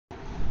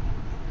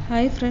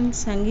Hi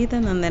friends, സംഗീത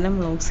നന്ദനം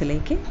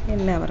വ്ളോഗ്സിലേക്ക്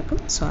എല്ലാവർക്കും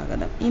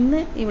സ്വാഗതം. ഇന്ന്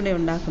ഇവിടെ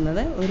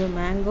ഉണ്ടാക്കുന്നത് ഒരു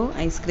മാംഗോ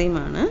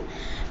ഐസ്ക്രീമാണ്.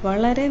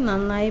 വളരെ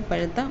നന്നായി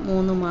പഴുത്ത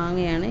 3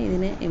 മാങ്ങയാണ്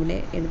ഇവിടെ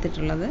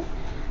എടുത്തിട്ടുള്ളത്.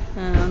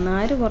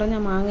 നാര് കുറഞ്ഞ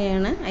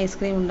മാങ്ങയാണ്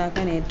ഐസ്ക്രീം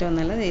ഉണ്ടാക്കാൻ ഏറ്റവും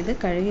നല്ലത്. ഇത്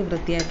കഴുകി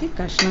വൃത്തിയാക്കി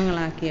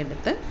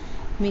കഷ്ണങ്ങളാക്കിയെടുത്ത്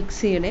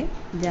മിക്സിയുടെ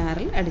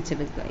ജാറിൽ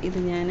അടിച്ചെടുക്കുക. ഇത്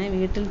ഞാൻ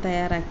വീട്ടിൽ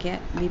തയ്യാറാക്കിയ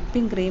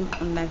വിപ്പിംഗ് ക്രീം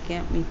ഉണ്ടാക്കിയ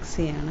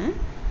മിക്സിയാണ്.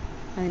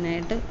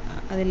 അതിനായിട്ട്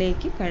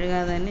അതിലേക്ക്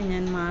കഴുകാതെ തന്നെ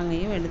ഞാൻ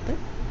മാങ്ങയും എടുത്ത്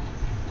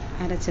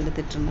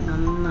അരച്ചെടുത്തിട്ടുണ്ട്.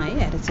 നന്നായി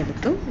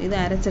അരച്ചെടുത്തു. ഇത്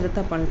അരച്ചെടുത്ത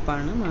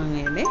പൾപ്പാണ്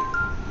മാങ്ങയുടെ.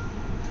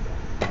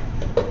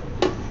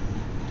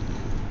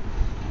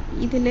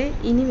 ഇതിൽ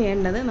ഇനി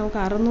വേണ്ടത് നമുക്ക്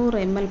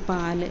 600 ml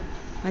പാല്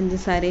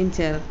പഞ്ചസാരയും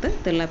ചേർത്ത്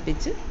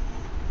തിളപ്പിച്ച്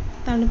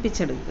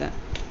തണുപ്പിച്ചെടുക്കുക.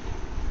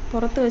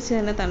 പുറത്ത് വെച്ച്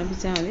തന്നെ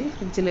തണുപ്പിച്ചാൽ മതി,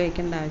 ഫ്രിഡ്ജിൽ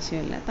വയ്ക്കേണ്ട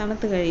ആവശ്യമില്ല.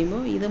 തണുത്ത്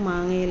കഴിയുമ്പോൾ ഇത്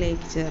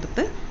മാങ്ങയിലേക്ക്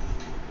ചേർത്ത്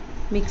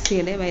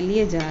മിക്സിയുടെ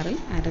വലിയ ജാറിൽ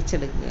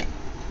അരച്ചെടുക്കുക.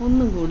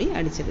 ഒന്നും കൂടി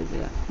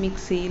അടിച്ചെടുക്കുക.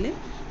 മിക്സിയിൽ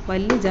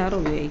വലിയ ജാർ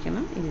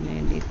ഉപയോഗിക്കണം ഇതിന്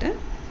വേണ്ടിയിട്ട്.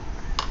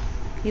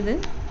 ഇത്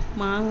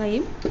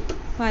മാങ്ങയും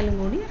പാലും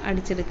കൂടി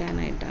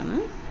അടിച്ചെടുക്കാനായിട്ടാണ്.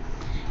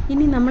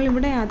 ഇനി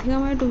നമ്മളിവിടെ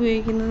അധികമായിട്ട്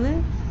ഉപയോഗിക്കുന്നത്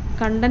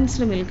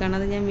കണ്ടൻസ്ഡ് മിൽക്കാണ്.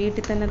 അത് ഞാൻ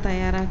വീട്ടിൽ തന്നെ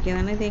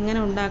തയ്യാറാക്കിയതാണ്. ഇത് എങ്ങനെ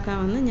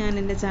ഉണ്ടാക്കാമെന്ന് ഞാൻ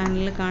എൻ്റെ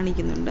ചാനലിൽ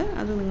കാണിക്കുന്നുണ്ട്.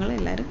 അത് നിങ്ങൾ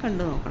എല്ലാവരും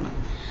കണ്ടു നോക്കണം.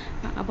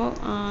 അപ്പോൾ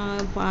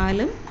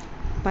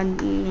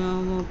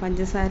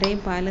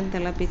പഞ്ചസാരയും പാലും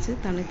തിളപ്പിച്ച്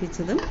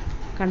തണുപ്പിച്ചതും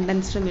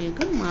കണ്ടൻസ്ഡ്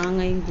മിൽക്കും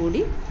മാങ്ങയും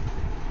കൂടി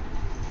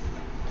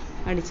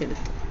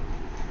അടിച്ചെടുത്തു.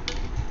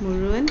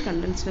 മുഴുവൻ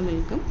കണ്ടൻസ്ഡ്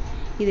മിൽക്കും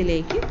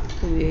ഇതിലേക്ക്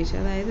ഉപയോഗിച്ചു.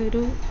 അതായത്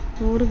ഒരു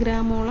 100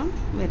 ഗ്രാമോളം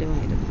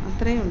വരുമായിരുന്നു.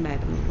 അത്രയേ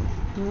ഉണ്ടായിരുന്നുള്ളൂ.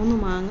 3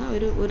 മാങ്ങ,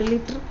 ഒരു 1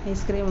 ലിറ്റർ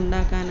ഐസ്ക്രീം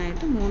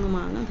ഉണ്ടാക്കാനായിട്ട് 3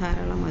 മാങ്ങ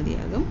ധാരാളം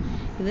മതിയാകും.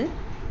 ഇത്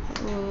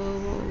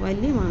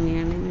വലിയ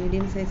മാങ്ങയാണ്,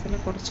 മീഡിയം സൈസിലെ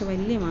കുറച്ച്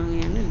വലിയ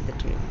മാങ്ങയാണ്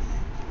എടുത്തിട്ടുള്ളത്.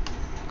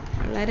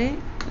 വളരെ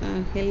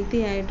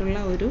ഹെൽത്തി ആയിട്ടുള്ള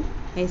ഒരു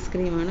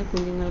ഐസ്ക്രീമാണ്.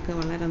 കുഞ്ഞുങ്ങൾക്ക്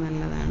വളരെ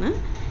നല്ലതാണ്.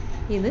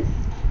 ഇത്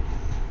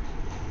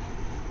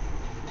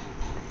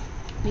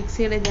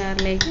മിക്സിയുടെ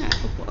ജാറിലേക്ക്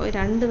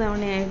 2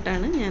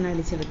 തവണയായിട്ടാണ് ഞാൻ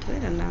അടിച്ചെടുത്തത്.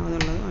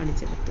 രണ്ടാമതുള്ളതും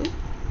അടിച്ചെടുത്തു.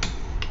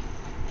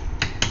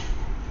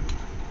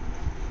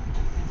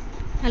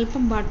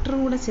 അല്പം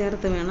ബട്ടറും കൂടെ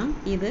ചേർത്ത് വേണം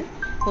ഇത്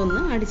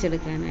ഒന്ന്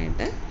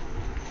അടിച്ചെടുക്കാനായിട്ട്.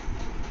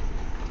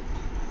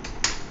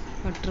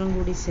 ബട്ടറും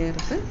കൂടി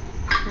ചേർത്ത്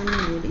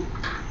ഒന്നും കൂടി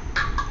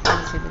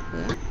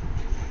അടിച്ചെടുക്കുക.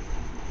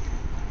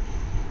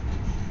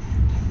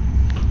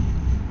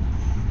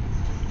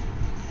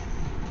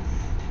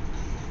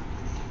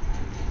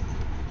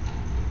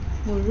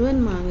 മുഴുവൻ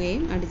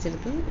മാങ്ങയും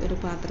അടിച്ചെടുത്ത് ഒരു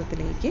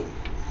പാത്രത്തിലേക്ക്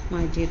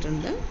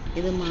മാറ്റിയിട്ടുണ്ട്.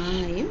 ഇത്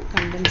മാങ്ങയും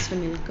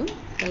കണ്ടൻസ്ഡ് മിൽക്കും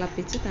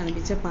തിളപ്പിച്ച്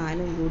തണുപ്പിച്ച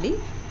പാലും കൂടി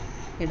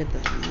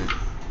എടുത്തതാണ്.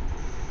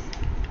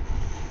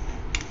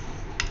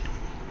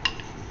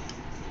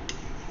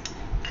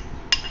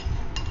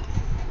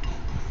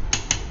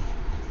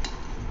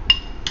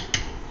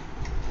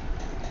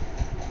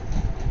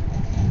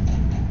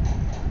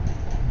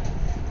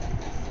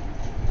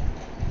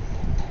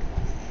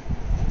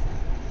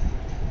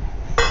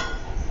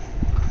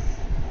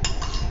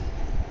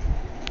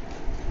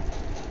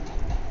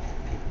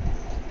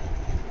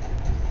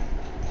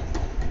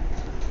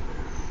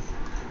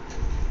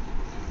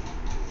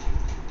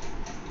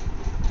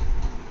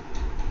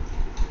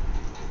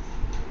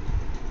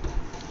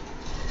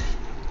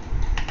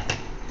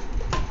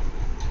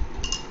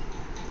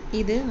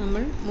 ഇത്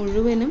നമ്മൾ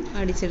മുഴുവനും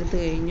അടിച്ചെടുത്ത്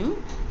കഴിഞ്ഞു.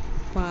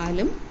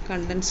 പാലും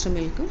കണ്ടൻസ്ഡ്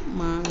മിൽക്കും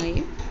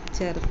മാങ്ങയും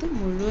ചേർത്ത്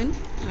മുഴുവൻ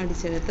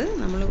അടിച്ചെടുത്ത്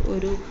നമ്മൾ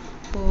ഒരു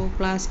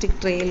പ്ലാസ്റ്റിക്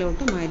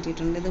ട്രേയിലോട്ട്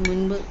മാറ്റിയിട്ടുണ്ട്. ഇത്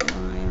മുൻപ്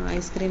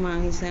ഐസ്ക്രീം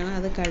വാങ്ങിച്ചതാണ്.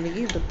 അത്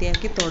കഴുകി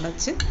വൃത്തിയാക്കി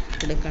തുടച്ച്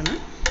എടുക്കണം.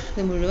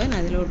 ഇത് മുഴുവൻ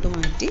അതിലോട്ട്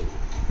മാറ്റി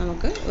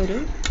നമുക്ക് ഒരു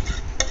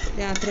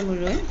രാത്രി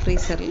മുഴുവൻ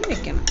ഫ്രീസറിൽ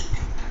വെക്കണം.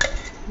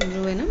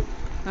 മുഴുവനും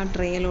ആ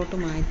ട്രേയിലോട്ട്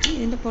മാറ്റി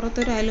ഇതിൻ്റെ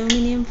പുറത്തൊരു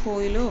അലൂമിനിയം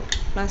ഫോയിലോ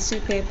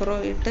പ്ലാസ്റ്റിക് പേപ്പറോ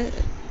ഇട്ട്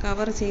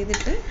കവർ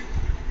ചെയ്തിട്ട്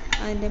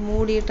അതിൻ്റെ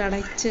മൂടിയിട്ട്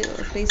അടച്ച്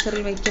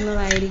ഫ്രീസറിൽ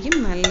വയ്ക്കുന്നതായിരിക്കും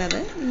നല്ലത്.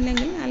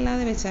 ഇല്ലെങ്കിൽ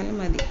അല്ലാതെ വെച്ചാലും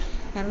മതി.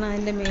 കാരണം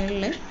അതിൻ്റെ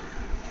മുകളിൽ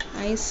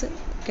ഐസ്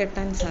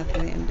കെട്ടാൻ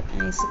സാധ്യതയുണ്ട്.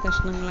 ഐസ്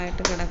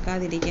കഷ്ണങ്ങളായിട്ട്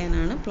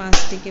കിടക്കാതിരിക്കാനാണ്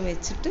പ്ലാസ്റ്റിക്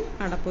വെച്ചിട്ട്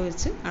അടപ്പ്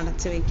വെച്ച്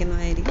അടച്ച്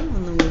വയ്ക്കുന്നതായിരിക്കും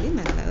ഒന്നും കൂടി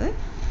നല്ലത്.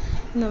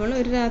 നമ്മൾ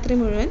ഒരു രാത്രി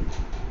മുഴുവൻ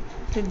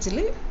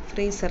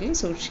ഫ്രീസറിൽ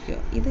സൂക്ഷിക്കുക.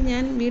 ഇത്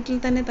ഞാൻ വീട്ടിൽ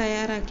തന്നെ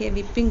തയ്യാറാക്കിയ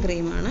വിപ്പിംഗ്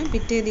ക്രീമാണ്.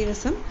 പിറ്റേ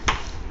ദിവസം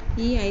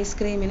ഈ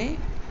ഐസ്ക്രീമിനെ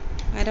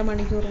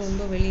അരമണിക്കൂർ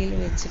മുമ്പ് വെളിയിൽ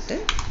വെച്ചിട്ട്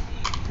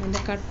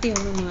അതിൻ്റെ കട്ടി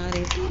ഒന്ന്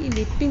മാറിയിട്ട് ഈ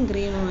വിപ്പിംഗ്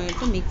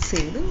ക്രീമുമായിട്ട് മിക്സ്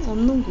ചെയ്ത്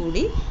ഒന്നും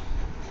കൂടി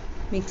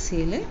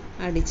മിക്സിയിൽ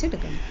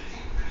അടിച്ചെടുക്കണം.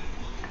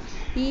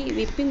 ഈ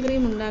വിപ്പിംഗ്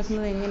ക്രീം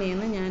ഉണ്ടാക്കുന്നത്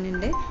എങ്ങനെയെന്ന് ഞാൻ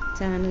എൻ്റെ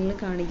ചാനലിൽ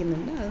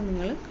കാണിക്കുന്നുണ്ട്. അത്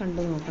നിങ്ങൾ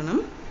കണ്ടു നോക്കണം.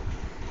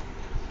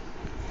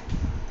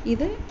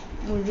 ഇത്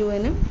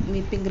മുഴുവനും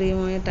വിപ്പിംഗ്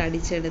ക്രീമുമായിട്ട്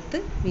അടിച്ചെടുത്ത്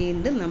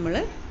വീണ്ടും നമ്മൾ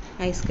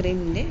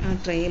ഐസ്ക്രീമിൻ്റെ ആ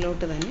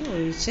ട്രേയിലോട്ട് തന്നെ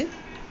ഒഴിച്ച്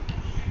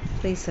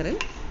ഫ്രീസറിൽ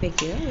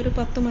വെക്കുക. ഒരു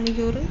 10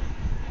 മണിക്കൂർ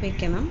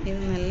വെക്കണം. ഇത്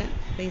നല്ല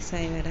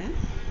ഫ്രീസായി വരാൻ.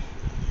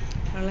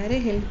 വളരെ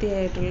ഹെൽത്തി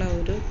ആയിട്ടുള്ള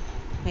ഒരു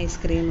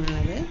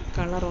ഐസ്ക്രീമാണിത്.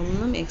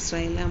 കളറൊന്നും എക്സ്ട്രാ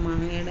ഇല്ല.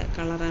 മാങ്ങയുടെ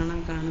കളറാണ്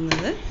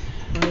കാണുന്നത്.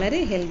 വളരെ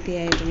ഹെൽത്തി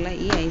ആയിട്ടുള്ള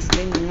ഈ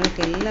ഐസ്ക്രീം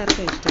നിങ്ങൾക്ക്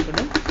എല്ലാവർക്കും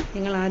ഇഷ്ടപ്പെടും.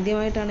 നിങ്ങൾ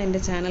ആദ്യമായിട്ടാണ്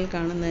എൻ്റെ ചാനൽ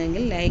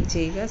കാണുന്നതെങ്കിൽ ലൈക്ക്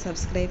ചെയ്യുക,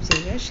 സബ്സ്ക്രൈബ്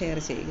ചെയ്യുക, ഷെയർ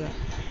ചെയ്യുക.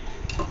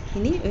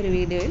 ഇനി ഒരു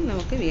വീഡിയോയിൽ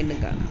നമുക്ക് വീണ്ടും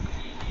കാണാം.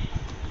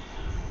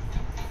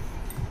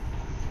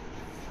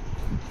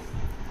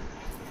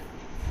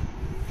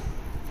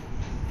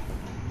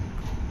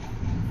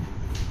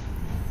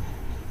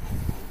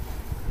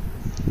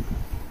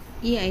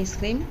 ഈ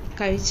ഐസ്ക്രീം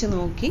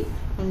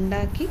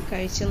ഉണ്ടാക്കി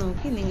കഴിച്ചു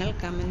നോക്കി നിങ്ങൾ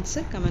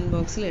കമൻറ്റ്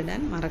ബോക്സിൽ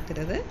ഇടാൻ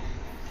മറക്കരുത്.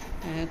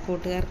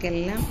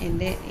 കൂട്ടുകാർക്കെല്ലാം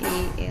എൻ്റെ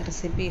ഈ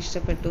റെസിപ്പി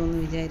ഇഷ്ടപ്പെട്ടു എന്ന്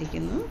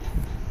വിചാരിക്കുന്നു.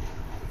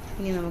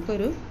 ഇനി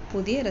നമുക്കൊരു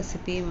പുതിയ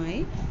റെസിപ്പിയുമായി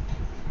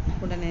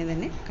ഉടനെ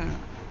തന്നെ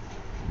കാണാം.